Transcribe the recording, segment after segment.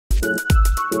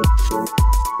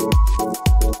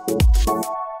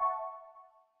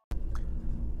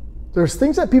There's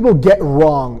things that people get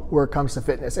wrong where it comes to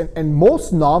fitness, and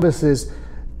most novices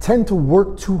tend to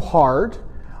work too hard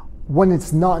when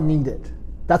it's not needed.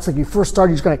 That's like you first start,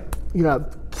 you're just gonna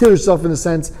kill yourself in a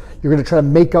sense. You're gonna try to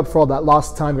make up for all that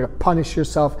lost time. You're gonna punish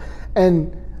yourself,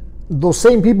 and those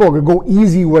same people are gonna go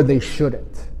easy where they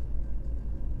shouldn't.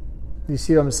 You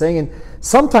see what I'm saying? And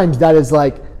sometimes that is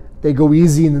like they go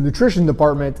easy in the nutrition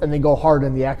department and they go hard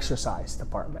in the exercise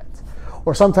department.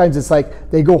 Or sometimes it's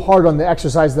like they go hard on the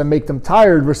exercises that make them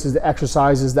tired versus the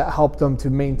exercises that help them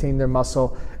to maintain their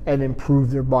muscle and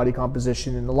improve their body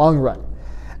composition in the long run.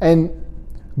 And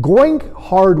going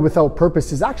hard without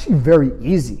purpose is actually very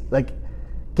easy. Like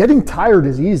getting tired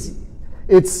is easy.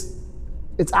 It's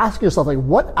asking yourself, like,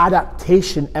 what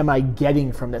adaptation am I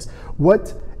getting from this?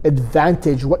 What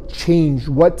advantage, what change,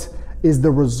 what is the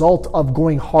result of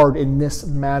going hard in this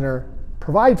manner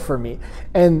provide for me?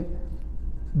 And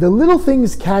the little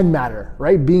things can matter,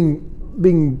 right?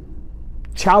 Being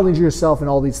challenging yourself and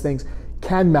all these things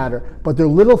can matter, but they're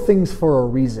little things for a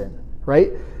reason,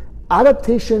 right?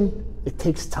 Adaptation, it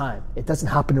takes time. It doesn't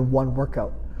happen in one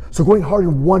workout. So going hard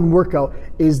in one workout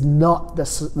is not the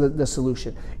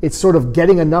solution. It's sort of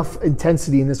getting enough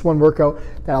intensity in this one workout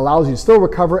that allows you to still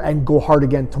recover and go hard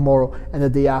again tomorrow and the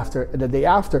day after and the day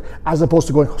after, as opposed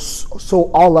to going so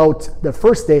all out the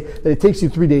first day that it takes you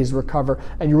 3 days to recover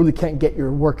and you really can't get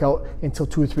your workout until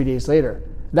 2 or 3 days later.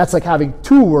 That's like having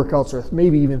 2 workouts or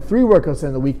maybe even 3 workouts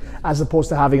in the week as opposed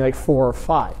to having like 4 or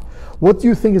 5. What do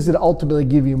you think is going to ultimately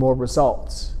give you more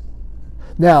results?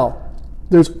 Now,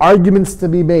 there's arguments to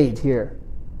be made here.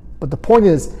 But the point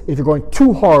is, if you're going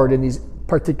too hard in these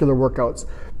particular workouts,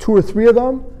 2 or 3 of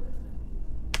them,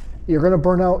 you're going to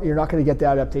burn out. You're not going to get the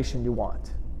adaptation you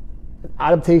want.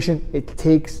 Adaptation, it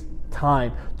takes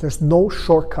time. There's no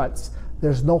shortcuts.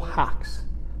 There's no hacks.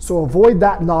 So avoid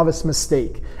that novice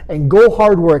mistake and go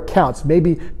hard where it counts.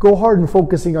 Maybe go hard in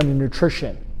focusing on your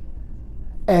nutrition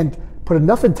and put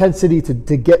enough intensity to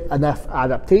get enough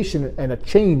adaptation and a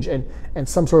change and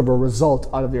some sort of a result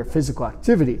out of your physical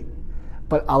activity.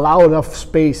 But allow enough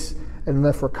space and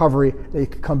enough recovery that you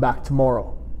can come back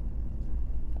tomorrow.